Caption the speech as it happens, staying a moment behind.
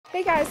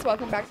Hey guys,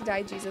 welcome back to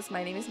Diegesis.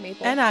 My name is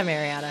Maple. And I'm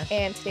Arianna.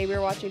 And today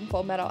we're watching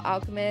Fullmetal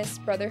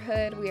Alchemist,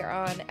 Brotherhood. We are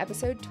on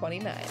episode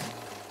 29.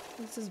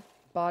 This is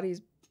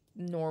body's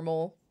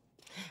normal.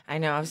 I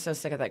know, I was so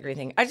sick of that green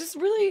thing. I just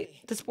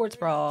really, the sports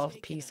bra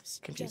piece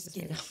confuses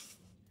me now.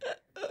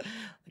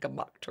 Like a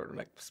mock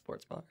turtleneck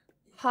sports bra.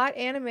 Hot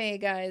anime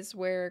guys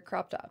wear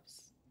crop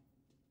tops.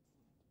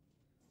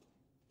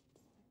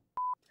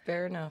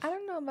 Fair enough. I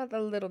don't know about the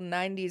little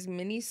 90s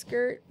mini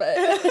skirt, but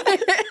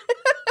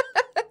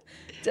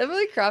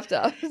definitely crop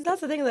top.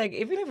 That's the thing, like,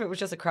 even if it was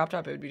just a crop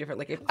top, it would be different.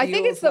 Like, it feels I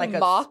think it's the like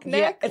mock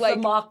neck. Yeah, it's like, a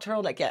mock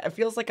turtleneck. Yeah, it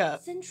feels like a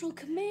Central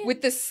Command.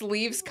 with the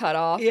sleeves cut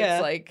off. Yeah.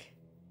 It's like,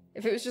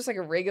 if it was just like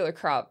a regular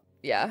crop,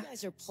 yeah. You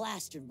guys are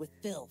plastered with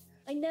filth.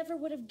 I never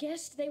would have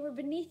guessed they were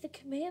beneath the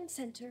command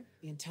center.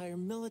 The entire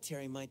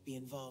military might be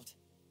involved.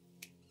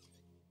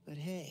 But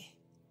hey,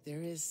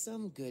 there is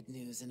some good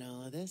news in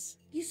all of this.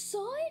 You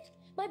saw it?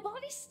 My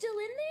body's still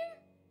in there?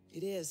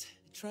 It is.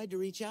 I tried to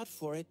reach out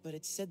for it, but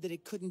it said that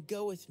it couldn't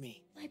go with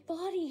me. My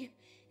body.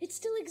 It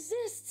still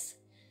exists.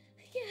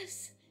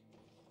 Yes.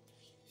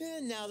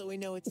 And now that we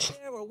know it's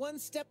there, we're one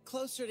step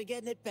closer to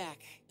getting it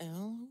back.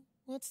 Oh,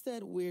 what's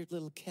that weird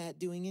little cat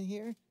doing in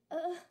here?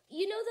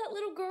 You know that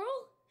little girl?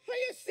 Are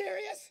you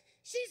serious?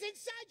 She's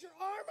inside your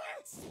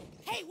armor?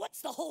 Hey,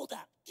 what's the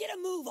holdup? Get a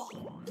move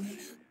on.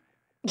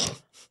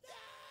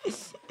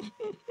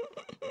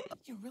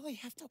 You really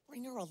have to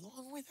bring her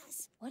along with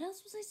us? What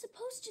else was I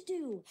supposed to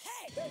do?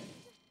 Hey!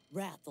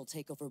 Wrath will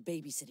take over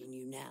babysitting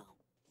you now.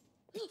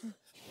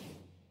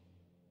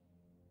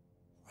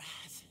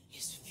 Wrath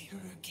is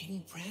Führer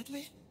King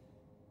Bradley?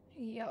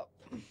 Yep.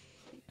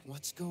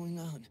 What's going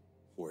on?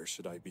 Where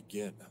should I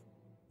begin?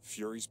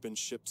 Fury's been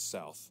shipped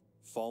south.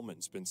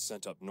 Fallman's been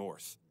sent up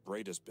north.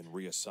 Breda's been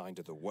reassigned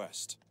to the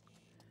west.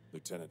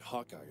 Lieutenant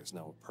Hawkeye is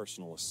now a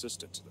personal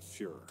assistant to the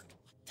Führer.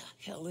 What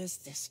the hell is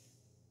this?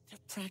 They're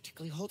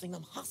practically holding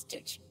him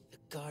hostage. The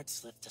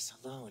guards left us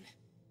alone.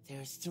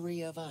 There's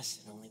 3 of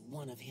us and only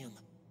 1 of him.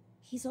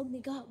 He's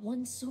only got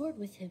 1 sword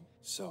with him.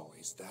 So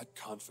he's that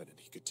confident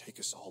he could take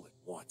us all at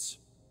once.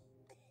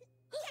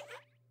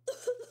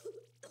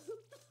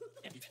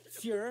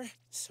 Führer,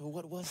 so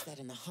what was that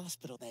in the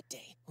hospital that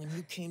day when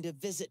you came to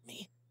visit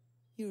me?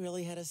 You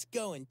really had us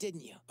going,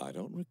 didn't you? I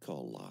don't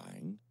recall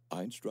lying.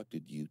 I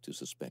instructed you to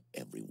suspect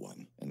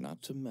everyone and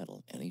not to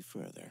meddle any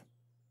further.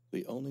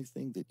 The only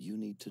thing that you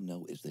need to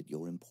know is that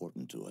you're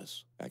important to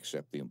us.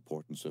 Accept the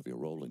importance of your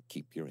role and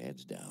keep your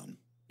heads down.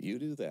 You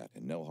do that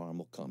and no harm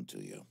will come to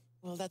you.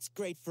 Well, that's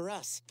great for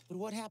us. But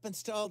what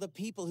happens to all the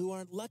people who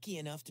aren't lucky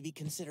enough to be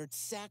considered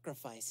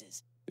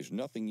sacrifices? There's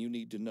nothing you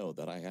need to know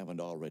that I haven't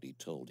already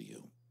told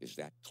you. Is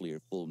that clear,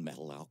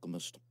 Fullmetal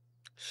Alchemist?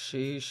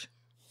 Sheesh.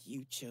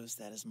 You chose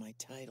that as my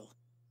title.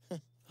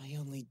 I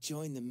only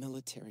joined the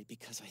military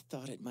because I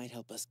thought it might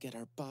help us get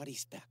our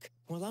bodies back.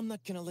 Well, I'm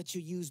not gonna let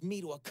you use me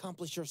to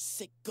accomplish your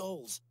sick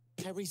goals.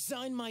 I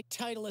resign my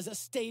title as a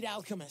state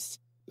alchemist.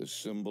 The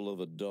symbol of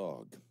a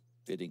dog,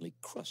 fittingly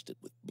crusted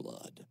with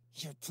blood.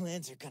 Your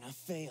plans are gonna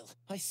fail.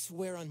 I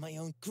swear on my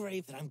own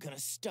grave that I'm gonna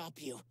stop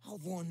you. I'll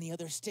warn the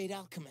other state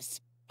alchemists.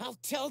 I'll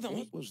tell them.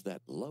 What was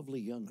that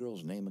lovely young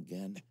girl's name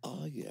again?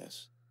 Ah,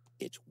 yes.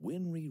 It's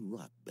Winry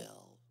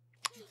Rockbell.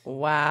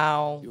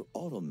 Wow. Your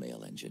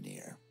automail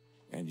engineer.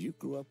 And you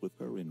grew up with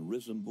her in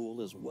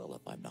Risenbool as well,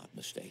 if I'm not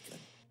mistaken.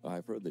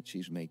 I've heard that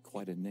she's made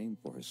quite a name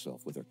for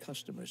herself with her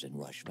customers in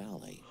Rush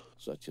Valley.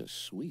 Such a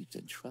sweet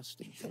and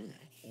trusting girl.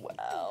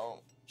 Wow.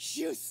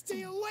 You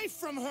stay away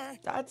from her.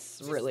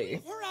 That's really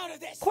Leave her out of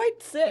this.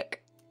 quite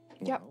sick.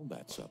 Yep. Well,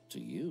 that's up to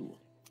you.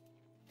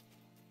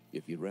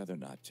 If you'd rather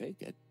not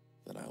take it,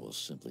 then I will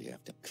simply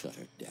have to cut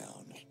her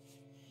down.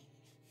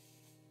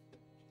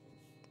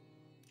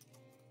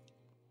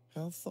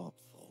 How thoughtful.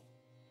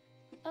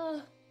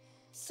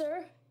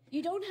 Sir,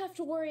 you don't have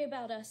to worry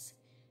about us.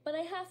 But I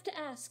have to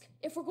ask,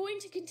 if we're going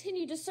to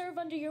continue to serve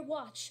under your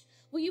watch,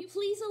 will you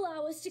please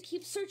allow us to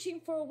keep searching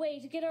for a way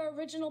to get our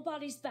original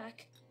bodies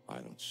back? I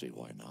don't see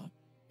why not.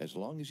 As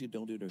long as you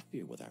don't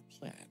interfere with our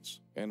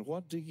plans. And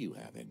what do you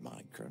have in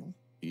mind, Colonel?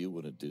 You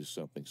wouldn't do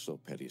something so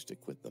petty as to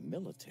quit the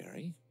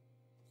military.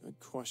 Good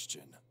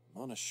question.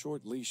 I'm on a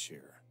short leash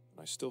here,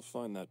 and I still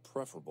find that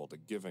preferable to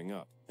giving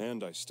up.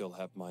 And I still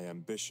have my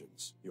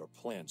ambitions. Your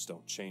plans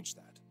don't change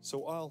that.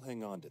 So I'll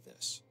hang on to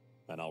this.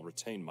 And I'll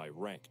retain my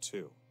rank,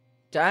 too.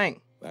 Dang.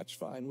 That's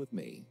fine with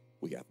me.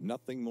 We have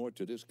nothing more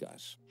to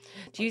discuss.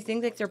 Do you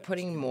think that they're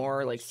putting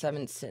more, like,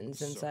 7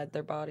 sins inside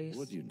their bodies?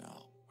 Would you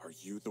know? Are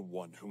you the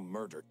one who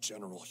murdered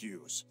General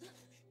Hughes?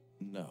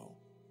 No,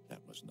 that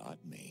was not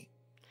me.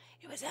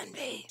 It was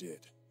envy.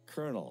 Did.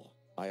 Colonel,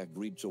 I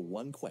agreed to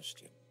one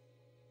question.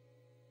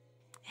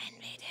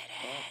 Envy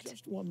did it.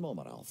 Just one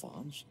moment,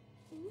 Alphonse.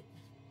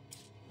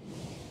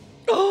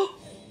 Oh!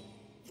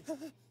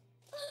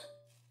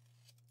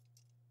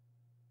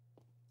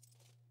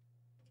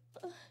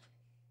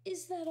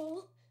 Is that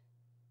all?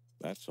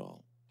 That's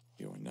all.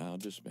 You are now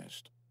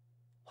dismissed.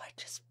 What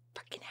just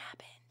freaking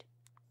happened?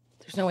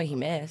 There's no way he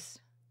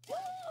missed.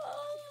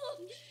 Oh,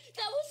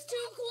 that was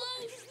too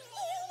close.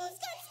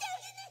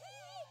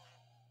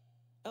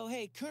 Oh,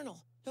 hey, Colonel.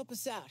 Help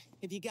us out.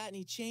 Have you got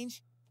any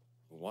change?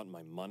 Want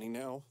my money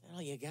now?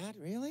 All you got,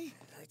 really?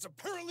 It's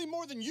apparently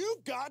more than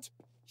you've got!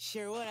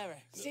 Sure, whatever.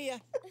 See ya.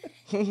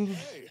 Hey!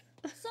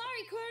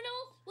 Sorry,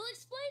 Colonel. We'll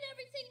explain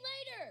everything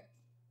later.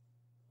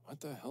 What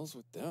the hell's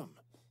with them?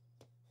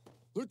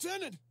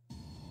 Lieutenant!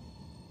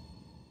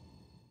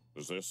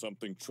 Is there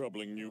something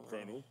troubling you,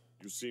 Colonel?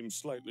 You seem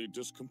slightly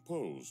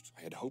discomposed.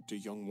 I had hoped a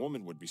young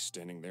woman would be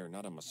standing there,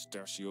 not a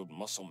mustachioed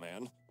muscle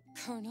man.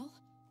 Colonel?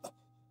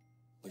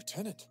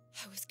 Lieutenant!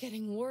 I was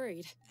getting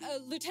worried.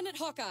 Lieutenant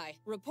Hawkeye,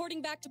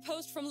 reporting back to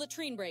post from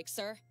latrine break,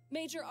 sir.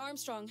 Major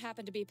Armstrong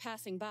happened to be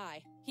passing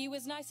by. He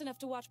was nice enough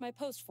to watch my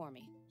post for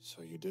me.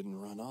 So you didn't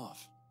run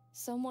off?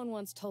 Someone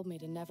once told me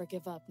to never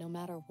give up, no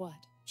matter what.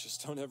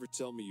 Just don't ever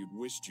tell me you'd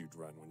wished you'd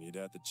run when you'd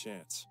had the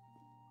chance.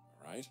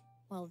 All right?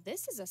 Well,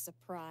 this is a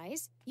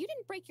surprise. You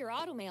didn't break your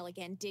automail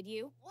again, did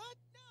you? What?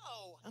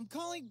 No. I'm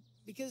calling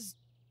because...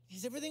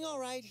 Is everything all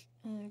right?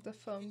 The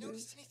phone You booth.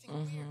 noticed anything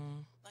weird?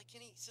 Like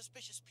any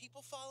suspicious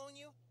people following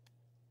you?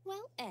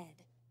 Well, Ed,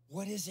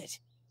 What is it?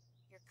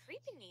 you're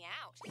creeping me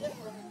out.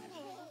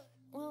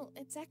 Well,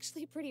 it's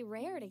actually pretty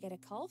rare to get a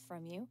call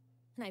from you.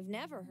 And I've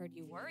never heard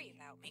you worry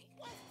about me.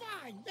 Well,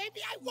 fine.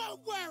 Maybe I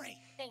won't worry.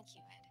 Thank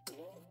you, Ed.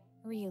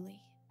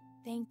 Really.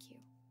 Thank you.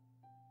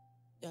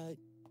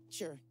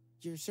 Sure.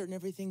 You're certain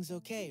everything's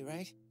okay,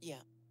 right?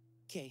 Yeah.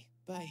 Okay,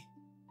 bye.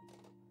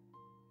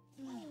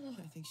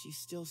 I think she's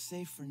still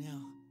safe for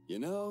now. You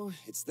know,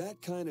 it's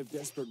that kind of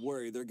desperate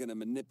worry they're gonna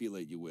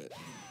manipulate you with.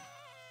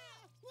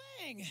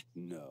 Lang!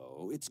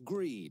 No, it's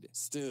greed.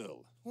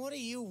 Still. What do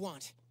you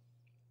want?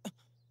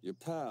 Your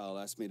pal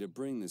asked me to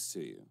bring this to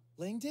you.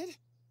 Lang did?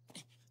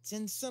 It's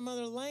in some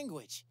other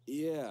language.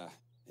 Yeah,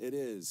 it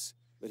is.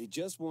 But he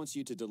just wants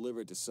you to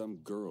deliver it to some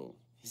girl.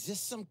 Is this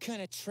some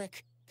kind of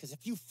trick? Because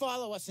if you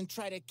follow us and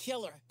try to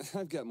kill her...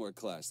 I've got more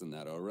class than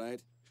that, all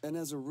right? And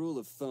as a rule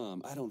of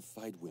thumb, I don't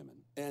fight women.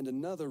 And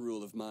another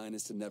rule of mine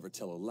is to never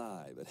tell a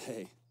lie. But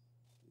hey,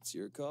 it's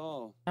your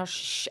call. Oh,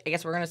 I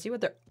guess we're gonna see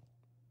what they're...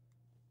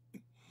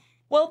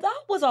 Well,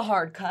 that was a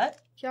hard cut.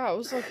 Yeah, I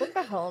was like, what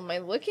the hell am I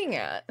looking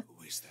at?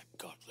 Who is that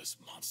godless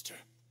monster?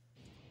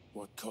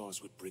 What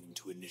cause would bring him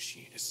to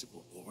initiate a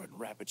civil war and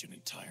ravage an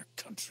entire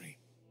country?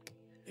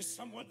 Is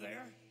someone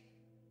there?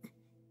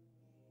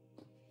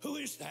 Who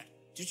is that?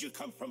 Did you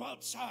come from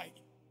outside?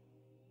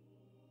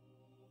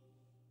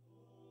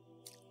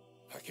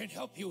 I can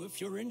help you if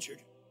you're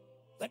injured.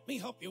 Let me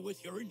help you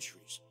with your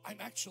injuries. I'm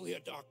actually a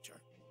doctor.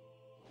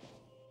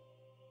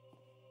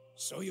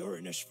 So you're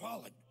in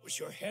Ishvalan. Was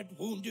your head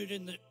wounded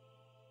in the...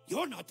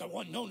 You're not the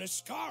one known as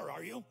Scar,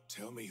 are you?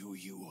 Tell me who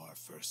you are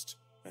first.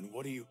 And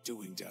what are you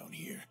doing down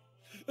here?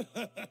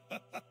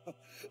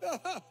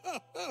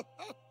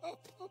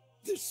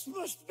 This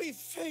must be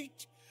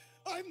fate.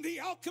 I'm the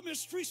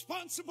alchemist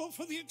responsible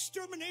for the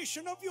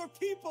extermination of your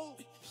people.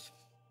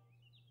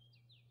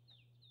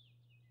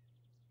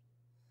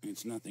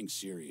 It's nothing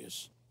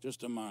serious.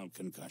 Just a mild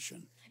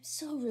concussion. I'm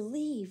so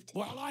relieved.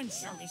 Well, I'm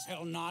sure as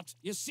hell not.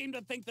 You seem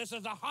to think this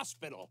is a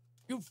hospital.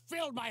 You've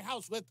filled my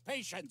house with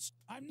patients.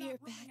 I'm not You're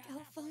running back, a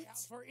halfway out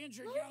Alphonse? for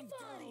injured young Alphonse,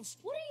 girls.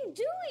 what are you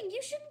doing?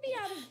 You shouldn't be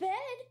out of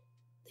bed.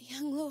 The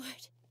young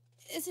lord,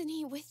 isn't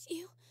he with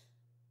you?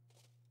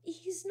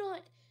 He's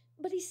not,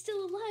 but he's still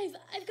alive.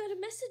 I've got a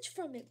message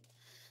from him.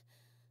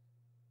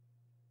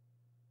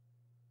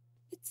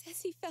 It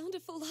says he found a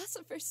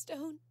philosopher's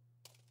stone.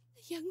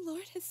 The young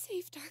lord has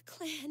saved our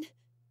clan.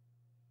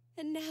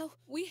 And now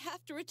we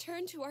have to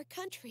return to our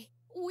country.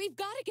 We've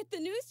got to get the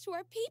news to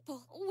our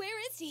people. Where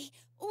is he?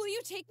 Will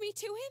you take me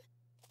to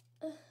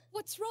him?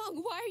 What's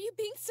wrong? Why are you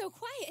being so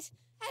quiet?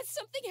 Has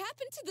something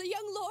happened to the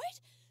young lord?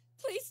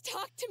 Please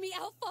talk to me,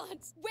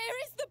 Alphonse.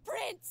 Where is the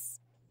prince?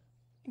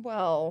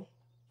 Well,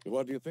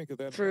 What do you think of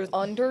that? Truth.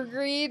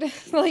 undergreed?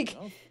 Like,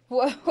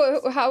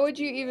 how would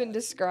you even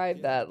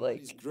describe that? Like,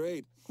 He's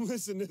great.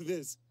 Listen to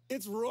this.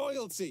 It's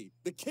royalty.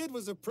 The kid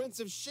was a prince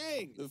of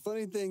Shing. The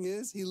funny thing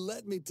is, he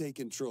let me take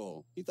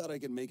control. He thought I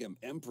could make him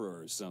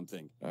emperor or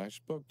something. I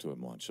spoke to him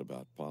once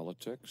about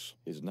politics.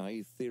 His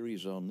naive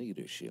theories on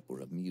leadership were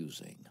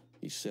amusing.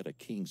 He said a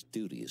king's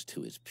duty is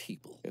to his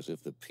people, as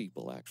if the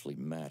people actually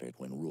mattered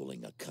when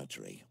ruling a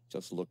country.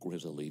 Just look where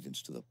his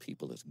allegiance to the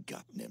people has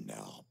gotten him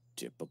now.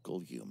 Typical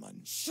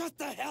human. Shut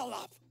the hell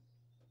up!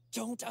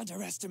 Don't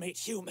underestimate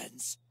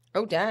humans.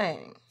 Oh,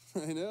 dang.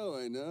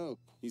 I know.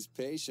 He's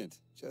patient,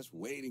 just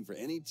waiting for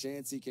any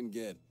chance he can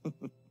get.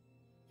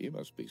 He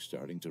must be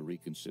starting to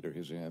reconsider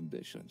his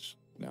ambitions,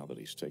 now that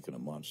he's taken a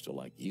monster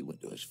like you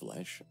into his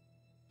flesh.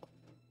 I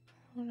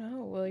don't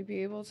know. Will he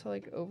be able to,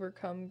 like,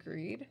 overcome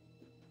greed?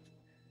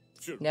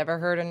 Never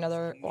heard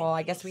another... Well,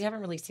 I guess we haven't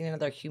really seen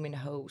another human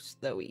host,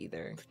 though,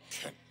 either.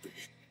 Can't be.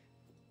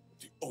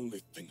 The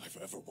only thing I've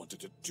ever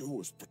wanted to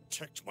do is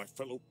protect my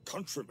fellow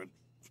countrymen.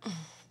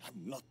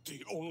 I'm not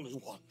the only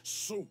one.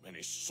 So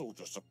many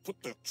soldiers have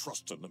put their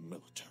trust in the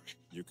military.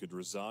 You could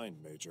resign,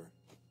 Major.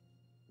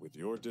 With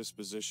your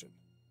disposition,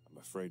 I'm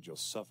afraid you'll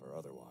suffer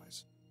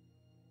otherwise.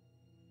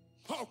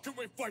 How can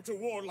we fight a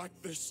war like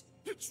this?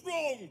 It's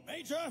wrong!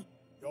 Major,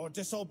 you're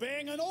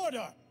disobeying an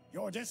order.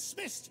 You're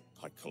dismissed.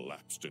 I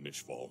collapsed in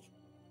Ishval.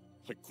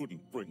 I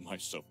couldn't bring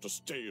myself to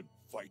stay and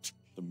fight.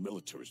 The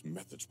military's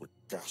methods were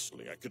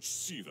ghastly. I could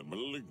see their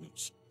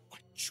malignance. I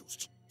chose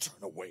to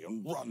turn away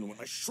and run when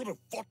I should have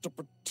fought to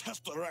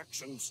protest their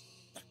actions.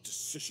 That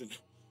decision,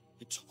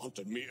 it's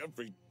haunted me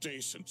every day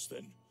since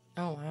then.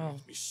 Oh, wow. It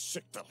made me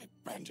sick that I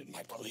abandoned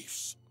my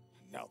beliefs.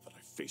 And now that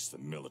I face the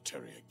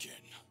military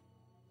again,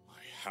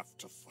 I have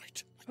to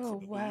fight. I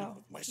couldn't live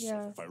with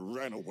myself if I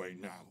ran away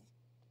now.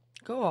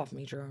 Go off,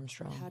 Major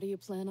Armstrong. How do you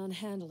plan on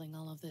handling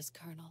all of this,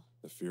 Colonel?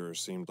 The Führer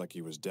seemed like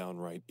he was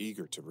downright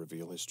eager to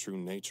reveal his true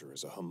nature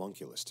as a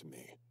homunculus to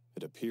me.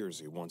 It appears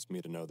he wants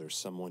me to know there's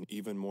someone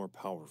even more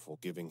powerful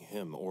giving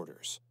him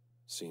orders.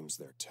 Seems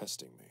they're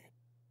testing me.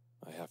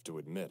 I have to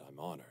admit I'm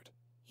honored.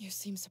 You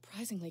seem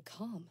surprisingly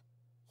calm.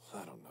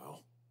 I don't know.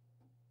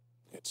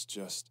 It's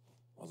just,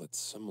 well, it's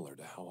similar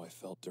to how I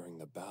felt during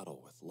the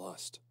battle with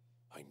Lust.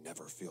 I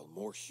never feel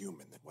more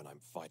human than when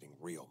I'm fighting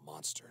real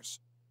monsters.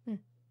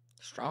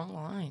 Strong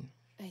line.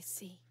 I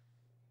see.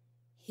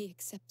 He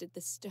accepted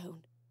the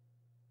stone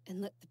and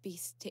let the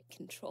beast take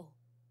control.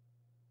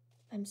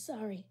 I'm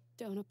sorry.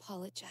 Don't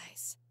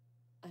apologize.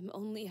 I'm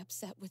only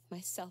upset with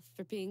myself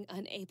for being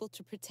unable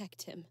to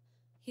protect him.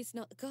 He's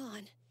not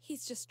gone.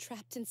 He's just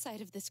trapped inside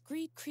of this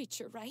greed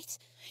creature, right?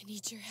 I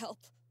need your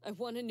help. I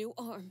want a new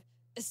arm.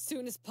 As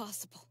soon as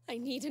possible. I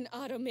need an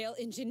automail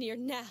engineer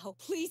now.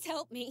 Please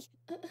help me.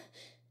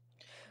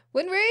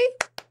 Winry!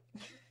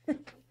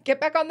 Get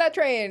back on that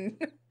train.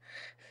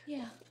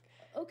 Yeah,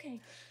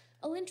 okay.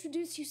 I'll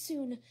introduce you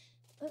soon.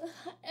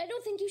 I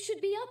don't think you should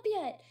be up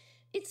yet.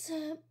 It's,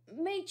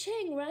 Mei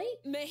Cheng, right?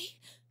 Mei?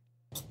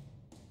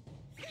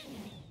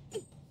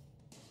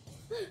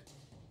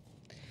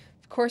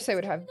 Of course they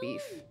would have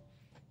beef.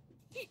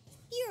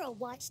 You're a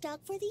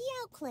watchdog for the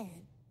Yao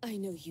clan. I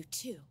know you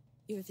too.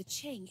 You're the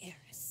Cheng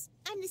heiress.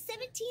 I'm the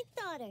 17th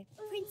daughter,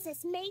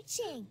 Princess Mei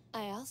Cheng.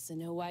 I also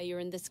know why you're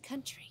in this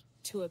country.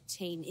 To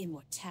obtain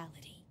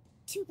immortality.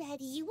 Too bad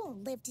you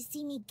won't live to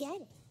see me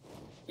get it.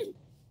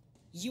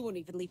 You won't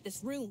even leave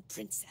this room,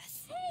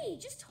 princess. Hey,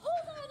 just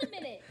hold on a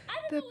minute. I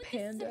don't know what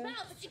this is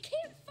about, but you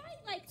can't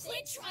fight like this.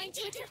 Quit trying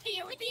to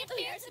interfere with the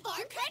affairs of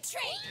our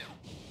country!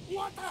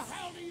 What the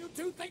hell do you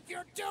two think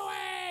you're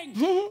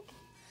doing?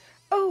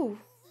 Oh.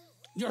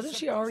 Wasn't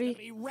she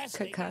already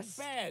resting concussed?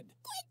 in bed.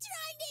 Quit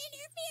trying to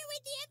interfere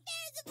with the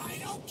affairs of I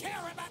don't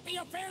care about the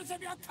affairs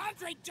of your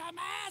country,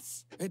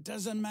 dumbass! It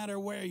doesn't matter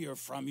where you're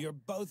from, you're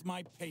both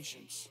my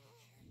patients.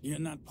 You're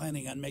not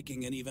planning on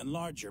making an even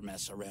larger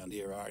mess around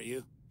here, are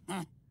you?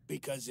 Huh?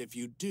 Because if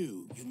you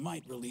do, you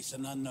might release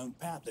an unknown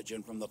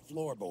pathogen from the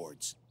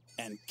floorboards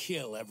and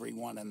kill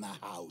everyone in the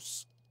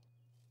house.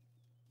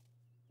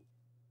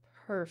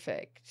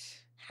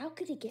 Perfect. How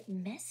could it get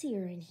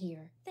messier in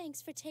here?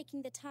 Thanks for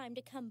taking the time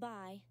to come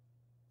by.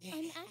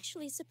 I'm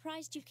actually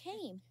surprised you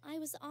came. I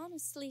was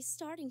honestly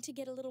starting to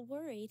get a little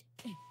worried.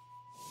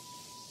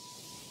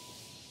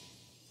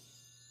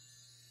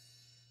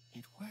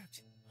 It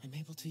worked. I'm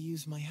able to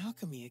use my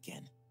alchemy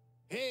again.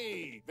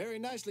 Hey, very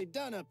nicely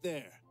done up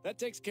there. That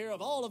takes care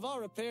of all of our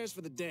repairs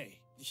for the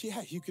day.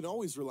 Yeah, you can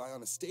always rely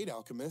on a state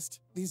alchemist.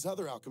 These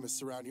other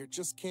alchemists around here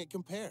just can't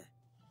compare.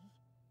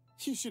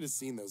 You should have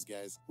seen those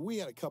guys. We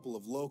had a couple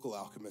of local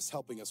alchemists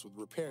helping us with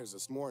repairs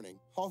this morning.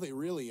 All they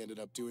really ended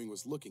up doing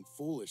was looking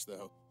foolish,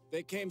 though.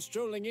 They came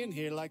strolling in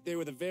here like they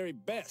were the very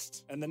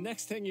best, and the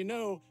next thing you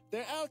know,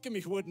 their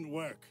alchemy wouldn't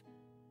work.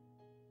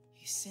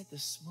 He said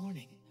this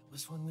morning it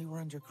was when we were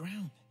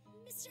underground.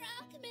 Mr.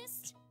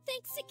 Alchemist,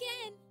 thanks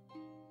again.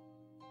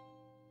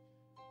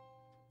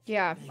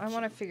 Yeah, I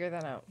want to figure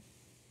that out.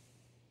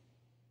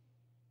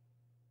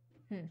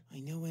 I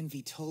know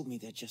Envy told me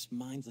they're just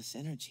mindless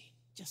energy.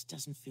 Just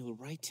doesn't feel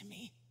right to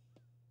me.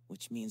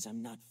 Which means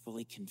I'm not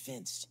fully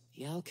convinced.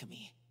 The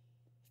alchemy.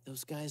 If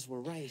those guys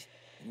were right,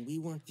 and we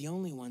weren't the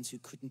only ones who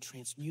couldn't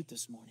transmute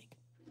this morning.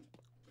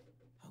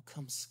 How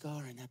come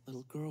Scar and that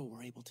little girl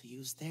were able to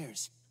use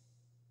theirs?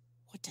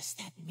 What does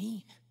that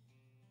mean?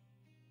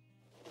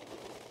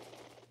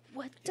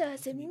 What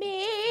does it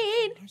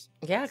mean?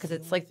 Yeah, because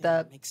it's like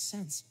the makes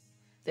sense.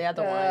 The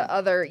other one.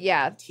 Other,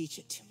 yeah. Teach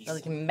it to me.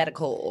 Like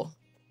medical.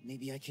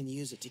 Maybe I can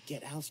use it to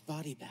get Al's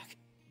body back.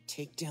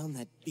 Take down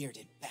that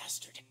bearded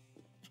bastard.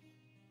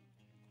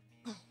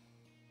 Oh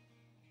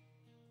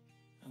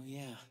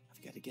yeah,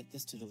 I've got to get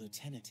this to the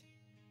lieutenant.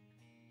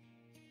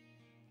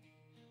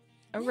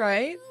 All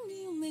right.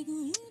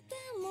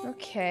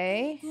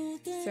 Okay.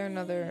 Is there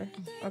another?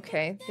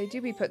 Okay, they do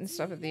be putting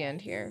stuff at the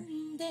end here.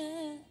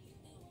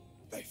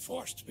 They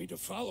forced me to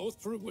follow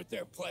through with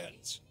their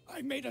plans.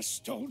 I made a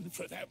stone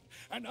for them,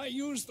 and I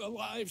used the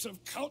lives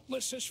of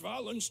countless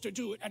Ishvalans to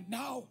do it, and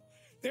now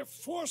they're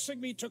forcing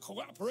me to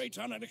cooperate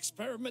on an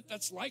experiment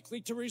that's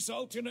likely to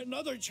result in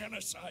another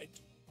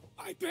genocide.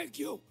 I beg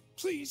you,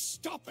 please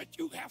stop it.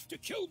 You have to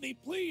kill me,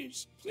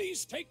 please.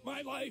 Please take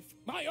my life.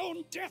 My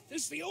own death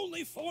is the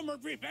only form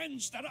of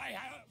revenge that I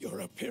have. Your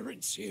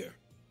appearance here,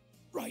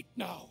 right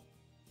now,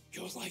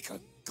 you're like a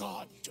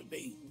god to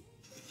me.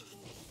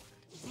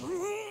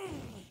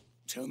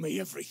 Tell me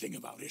everything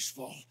about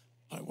Ishval.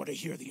 I want to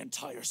hear the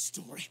entire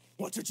story.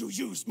 What did you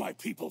use my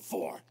people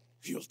for?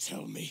 You'll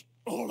tell me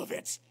all of it.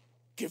 idiots!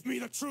 Give me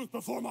the truth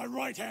before my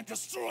right hand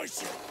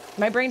destroys you!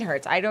 My brain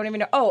hurts. I don't even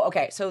know. Oh,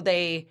 okay. So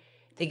they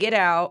get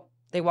out.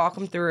 They walk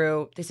him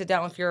through. They sit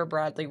down with Fuhrer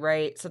Bradley,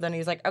 right? So then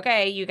he's like,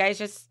 okay, you guys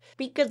just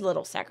be good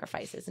little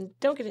sacrifices and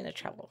don't get into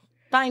trouble.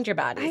 Find your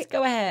bodies.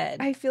 Go ahead.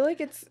 I feel like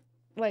it's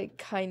like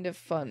kind of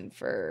fun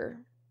for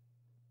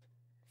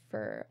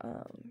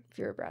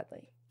Fuhrer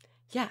Bradley.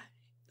 Yeah.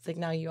 It's like,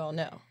 now you all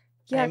know.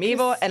 Yeah, I'm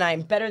evil and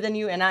I'm better than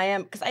you and I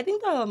am. Because I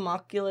think the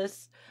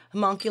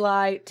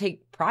homunculi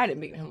take pride in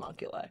being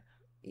homunculi.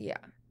 Yeah.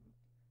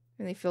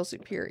 And they feel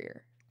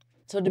superior.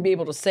 So to be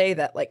able to say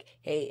that, like,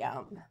 hey,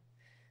 I'm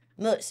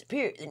much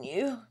superior than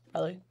you,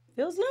 probably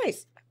feels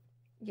nice.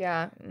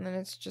 Yeah, and then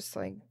it's just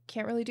like,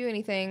 can't really do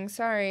anything.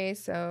 Sorry,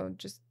 so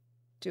just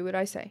do what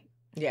I say.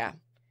 Yeah.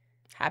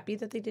 Happy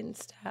that they didn't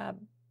stab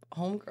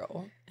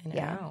Homegirl and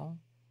Al.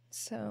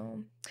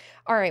 So,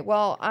 all right,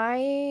 well,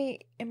 I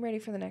am ready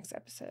for the next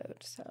episode,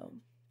 so.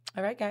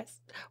 All right,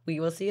 guys. We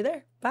will see you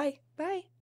there. Bye. Bye.